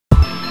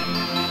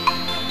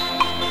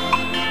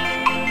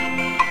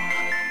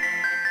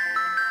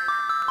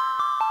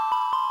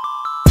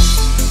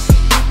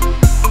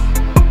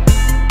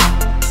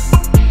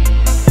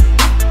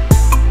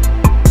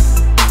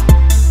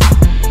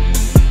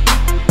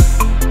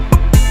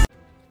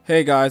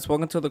Hey guys,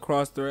 welcome to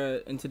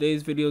TheCrossThread, and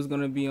today's video is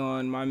going to be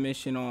on my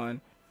mission on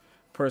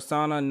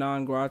Persona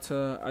Non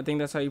Grata. I think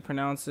that's how you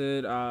pronounce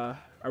it. I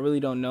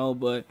really don't know,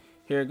 but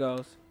here it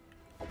goes.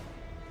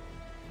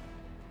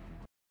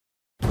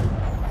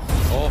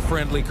 All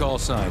friendly call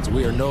signs.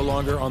 We are no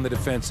longer on the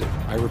defensive.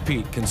 I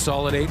repeat,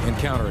 consolidate and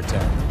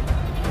counterattack.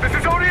 This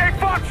is 08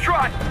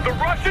 Foxtrot! The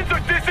Russians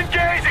are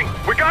disengaging!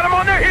 We got them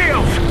on their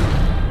heels!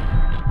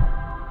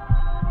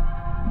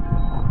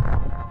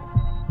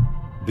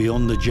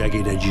 Beyond the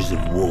jagged edges of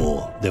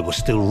war, there were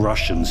still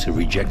Russians who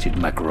rejected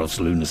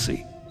Makarov's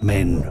lunacy.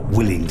 Men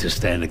willing to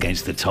stand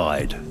against the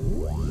tide.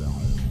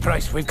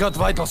 Price, we've got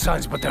vital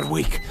signs, but they're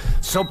weak.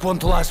 Soap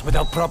won't last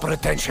without proper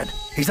attention.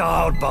 He's a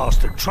hard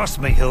bastard. Trust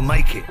me, he'll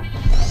make it.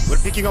 We're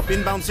picking up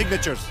inbound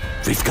signatures.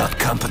 We've got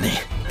company.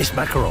 It's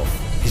Makarov.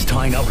 He's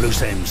tying up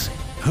loose ends.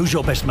 Who's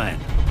your best man?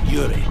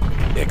 Yuri,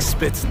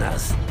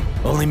 ex-Spetsnaz.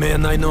 Only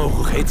man I know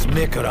who hates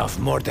Makarov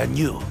more than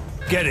you.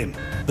 Get him.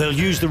 They'll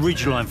use the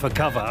ridgeline for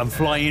cover and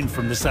fly in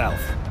from the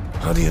south.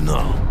 How do you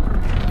know?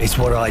 It's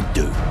what I'd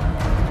do.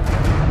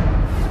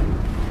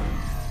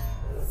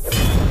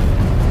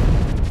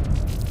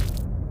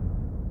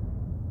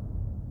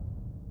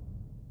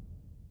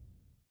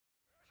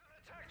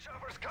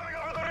 Choppers coming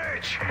over the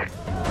ridge!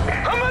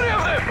 How many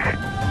of them?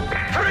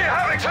 3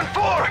 Havocs and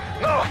 4!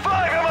 No,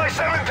 5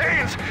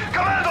 Mi-17s!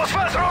 Commandos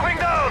fast roving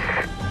down!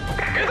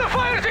 Get the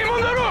fire team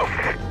on the roof!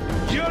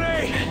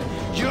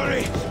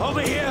 Yuri,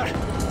 over here!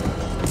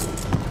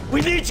 We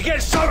need to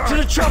get soap to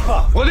the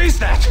chopper! What is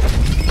that?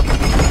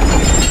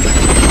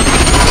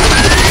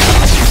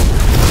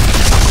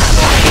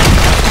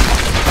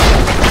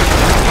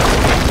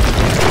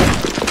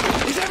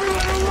 Is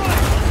everyone alright?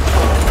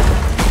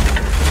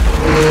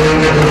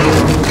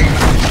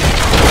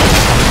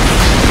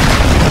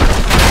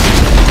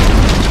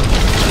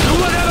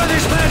 Whatever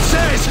this man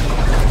says!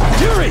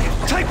 Yuri,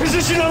 take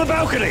position on the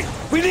balcony!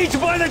 We need to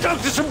buy the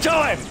doctor some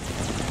time!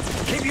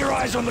 Keep your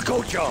eyes on the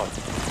courtyard.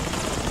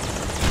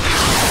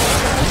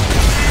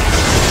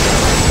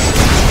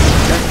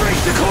 Let's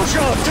breach the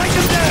courtyard! Take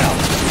them down!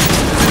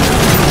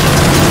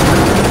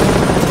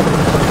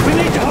 We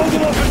need to hold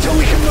them off until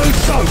we can move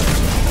soap!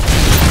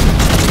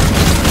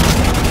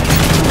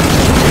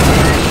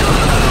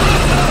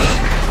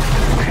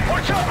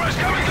 More choppers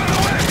coming to the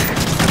west!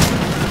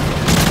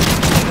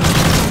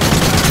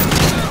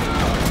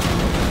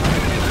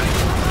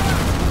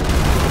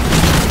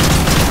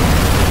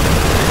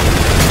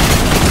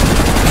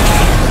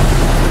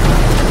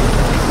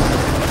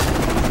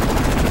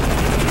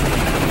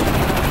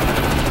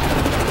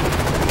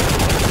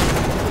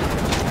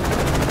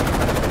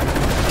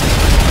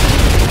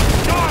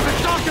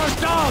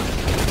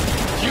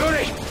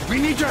 Yuri, we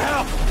need your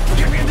help!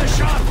 Give me the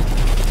shot!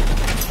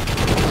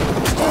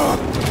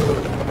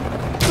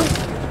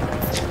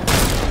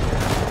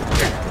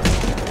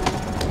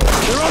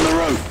 They're on the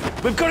roof!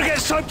 We've got to get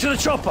soap to the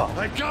chopper!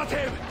 I got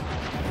him!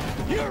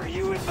 Yuri,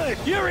 you with me?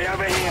 Yuri,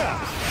 over here!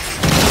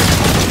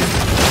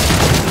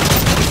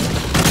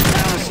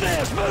 Down the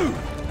stairs, move!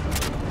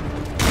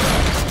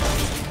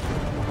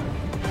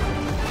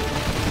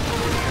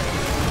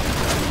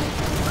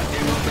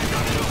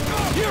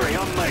 Yuri,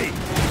 on me!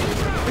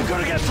 We've got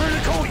to get through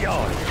the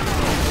courtyard!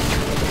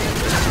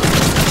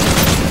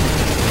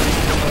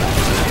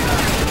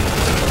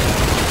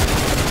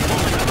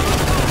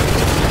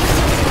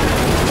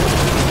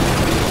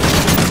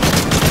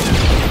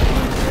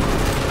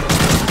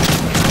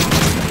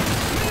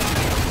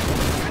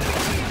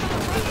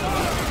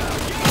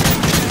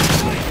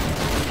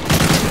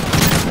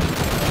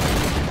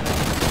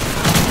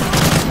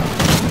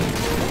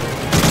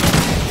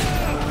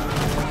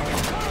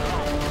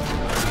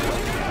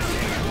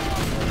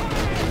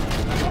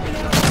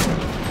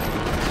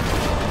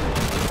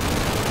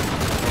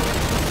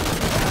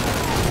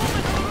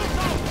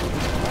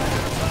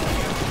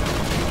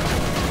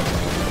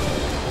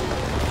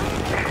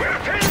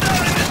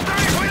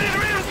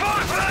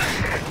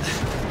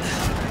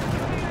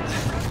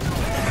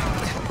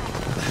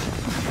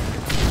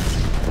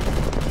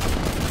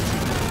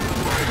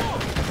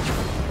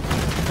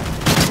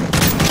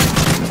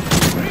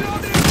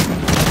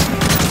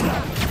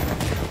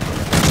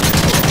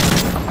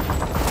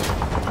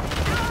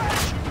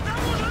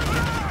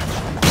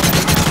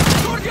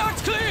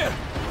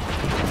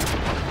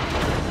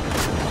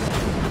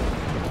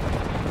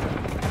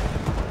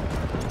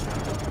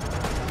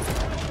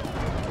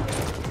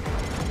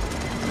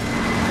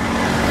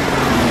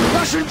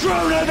 Russian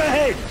drone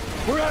overhead!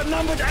 We're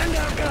outnumbered and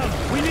outgunned!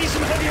 We need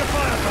some heavier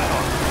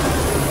firepower!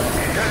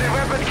 There's a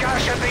weapon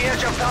cache at the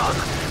edge of town.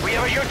 We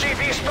have a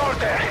UGV stored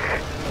there.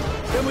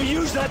 Then we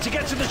use that to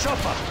get to the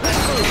chopper.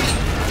 Let's move!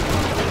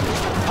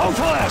 Hold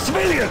fire!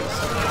 Civilians!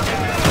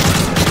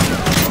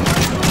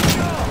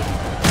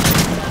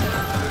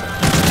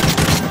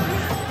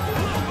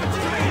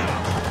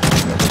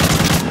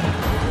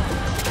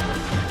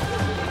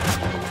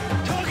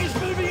 Target's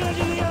moving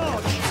under the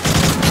arch!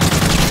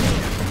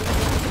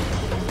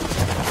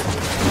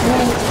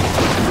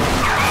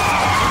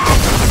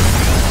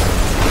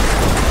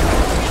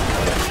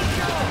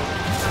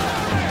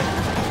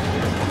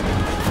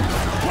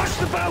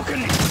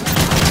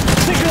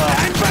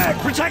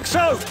 Like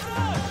so!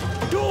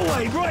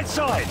 Doorway, right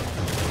side!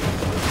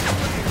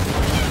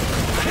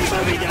 Keep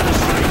moving down the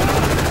street!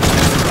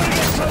 We've got to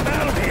get some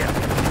out of here!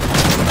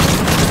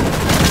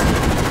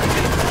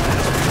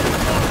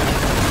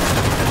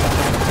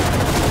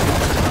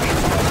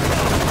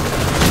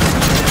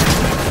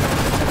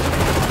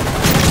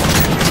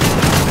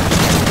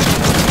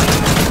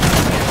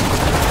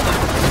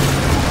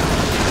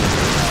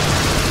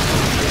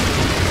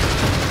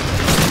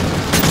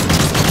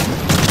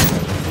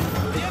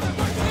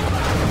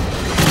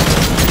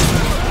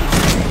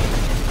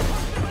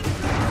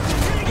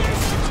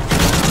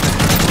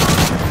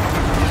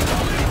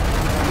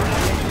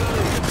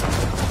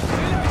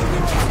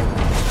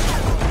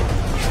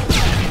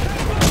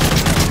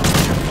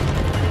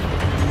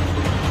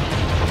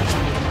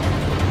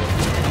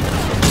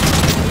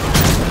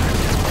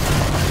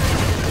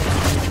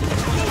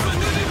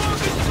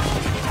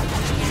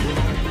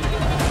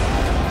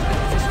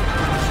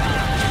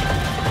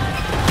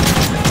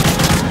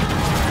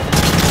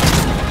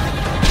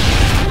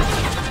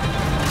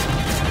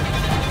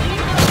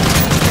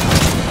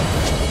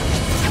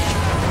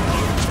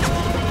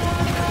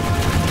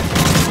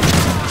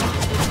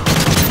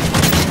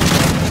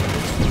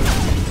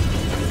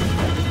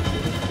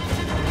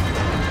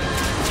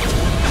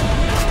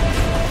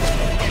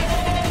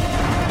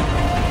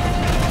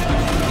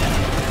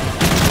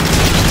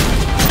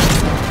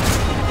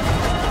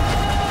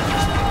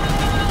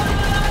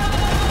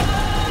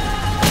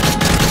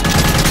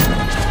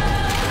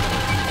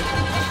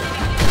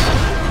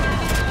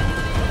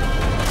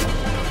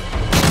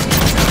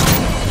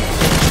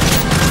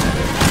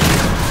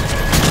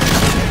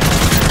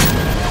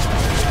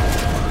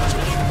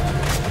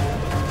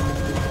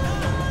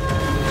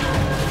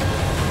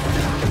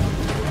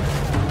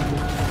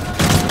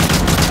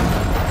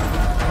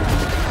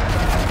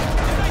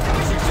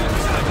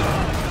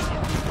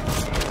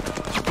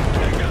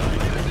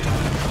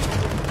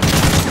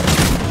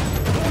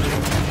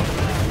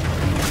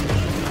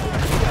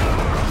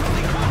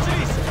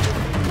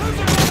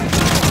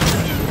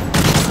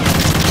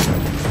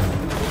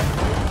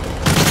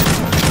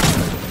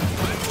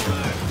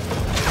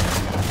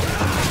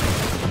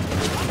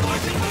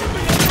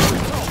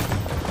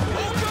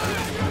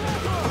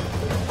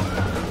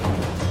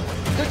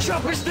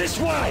 Chopper's this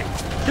way!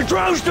 The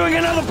drone's doing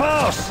another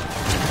pass!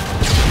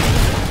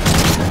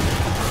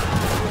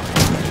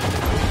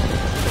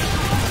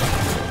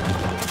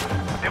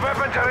 The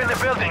weapons are in the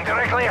building,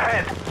 directly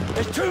ahead.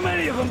 There's too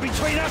many of them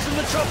between us and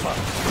the chopper!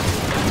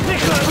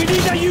 Nicola, we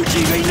need that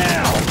UGV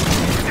now!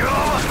 You're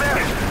almost there!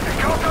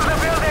 Go through the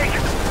building!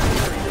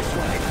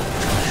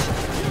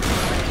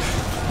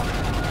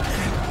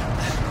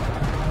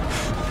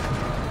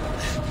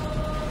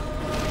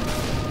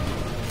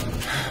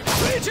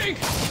 Reaching!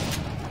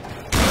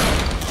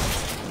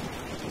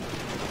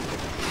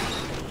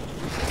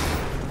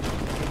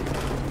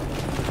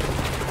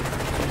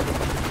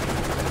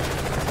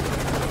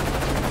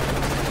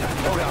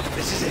 Hold up,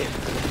 this is it.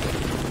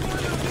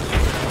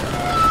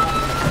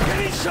 Get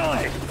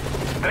inside!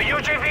 The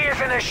UGV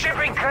is in a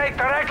shipping crate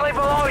directly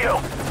below you!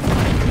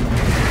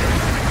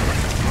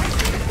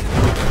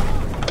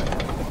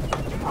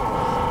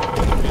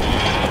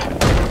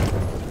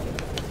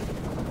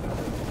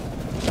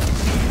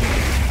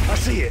 I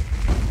see it.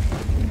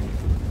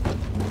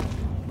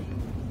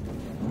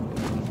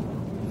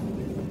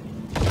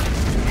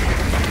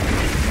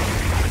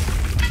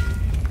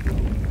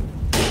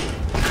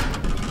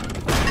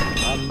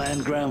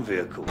 Unmanned ground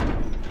vehicle.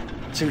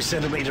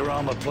 2-centimeter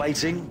armor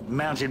plating,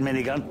 mounted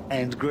minigun,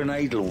 and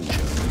grenade launcher.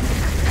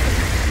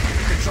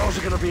 Controls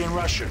are gonna be in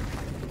Russian.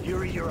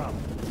 Yuri, you're up.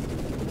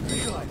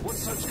 Nikolai,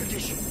 what's Soap's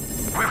condition?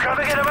 We've got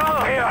to get him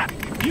out of here!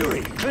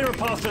 Yuri, clear a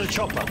path to the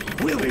chopper.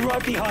 We'll be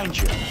right behind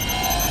you.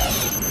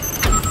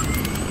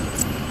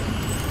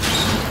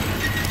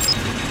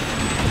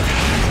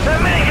 That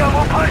minigun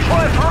will punch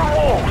right through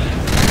walls!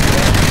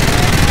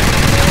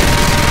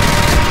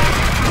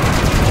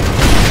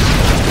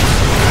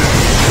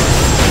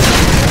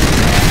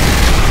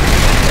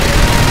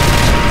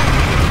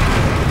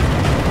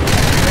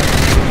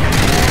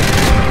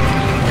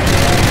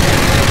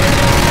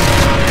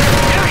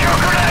 Use your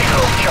grenade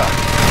launcher!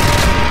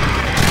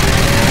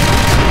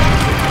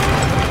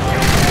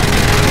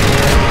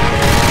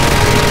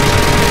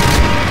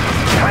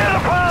 Clear the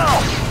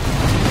path!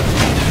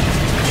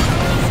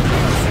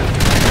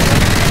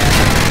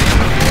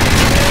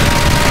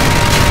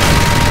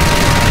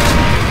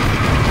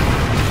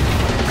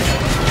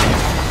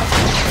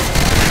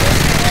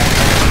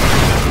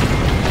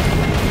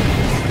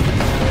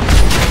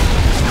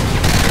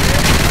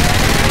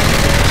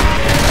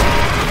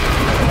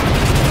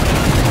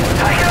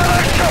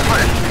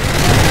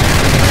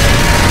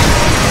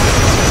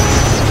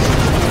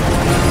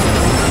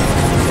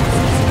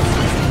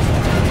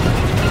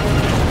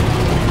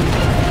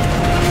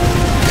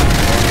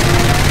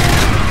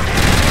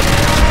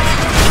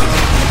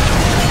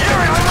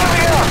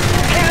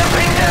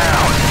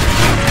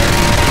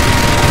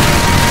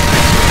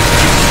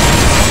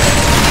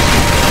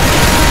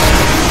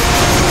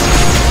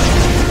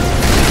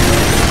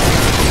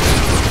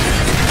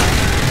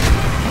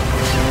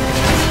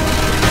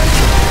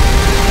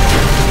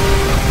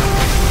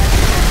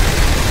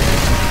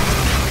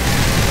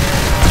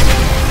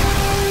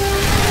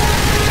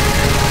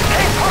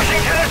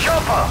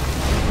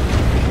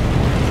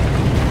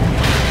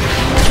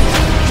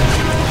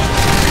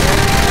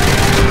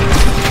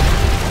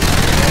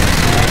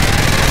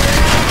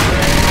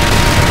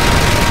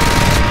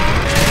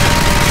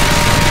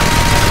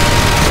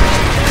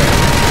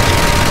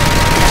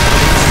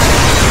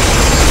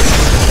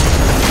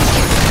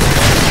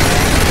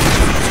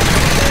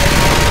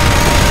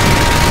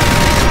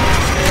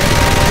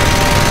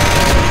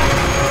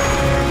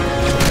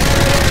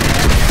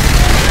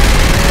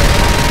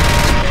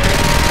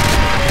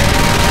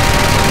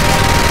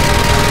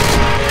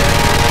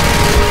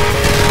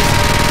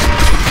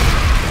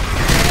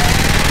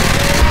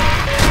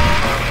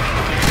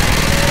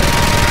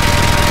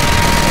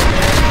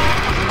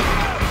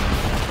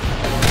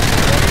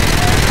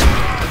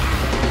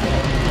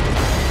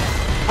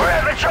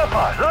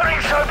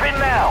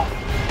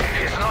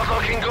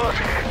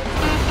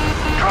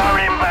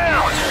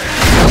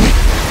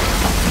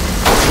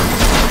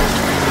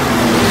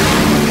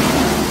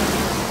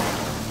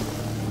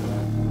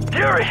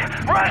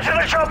 Back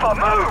to the chopper,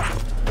 move!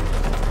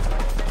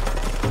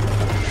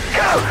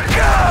 Go,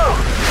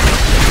 go!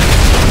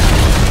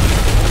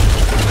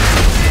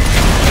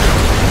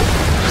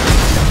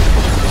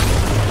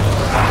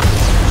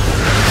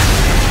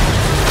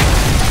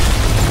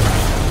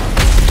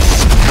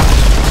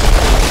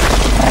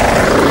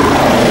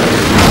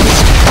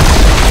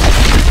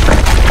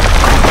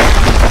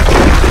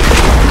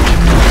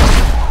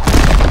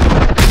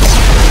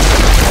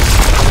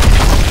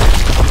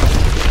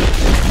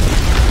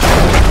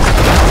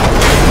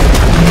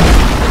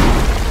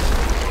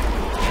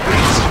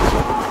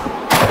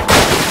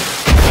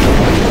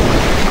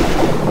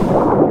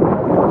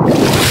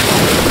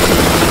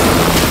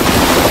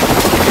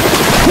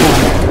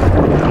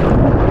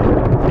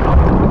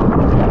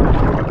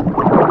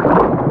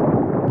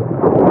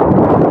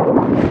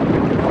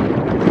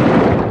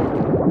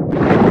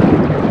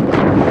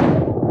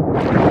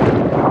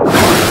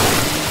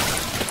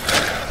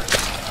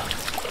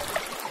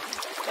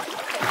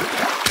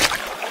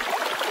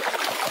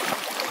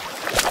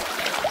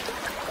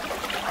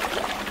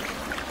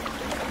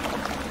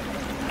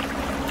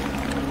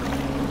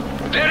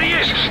 There he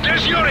is!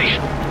 There's Yuri!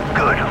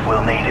 Good,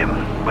 we'll need him.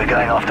 We're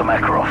going after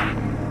Makarov.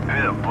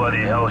 Who the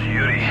bloody hell's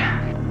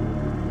Yuri?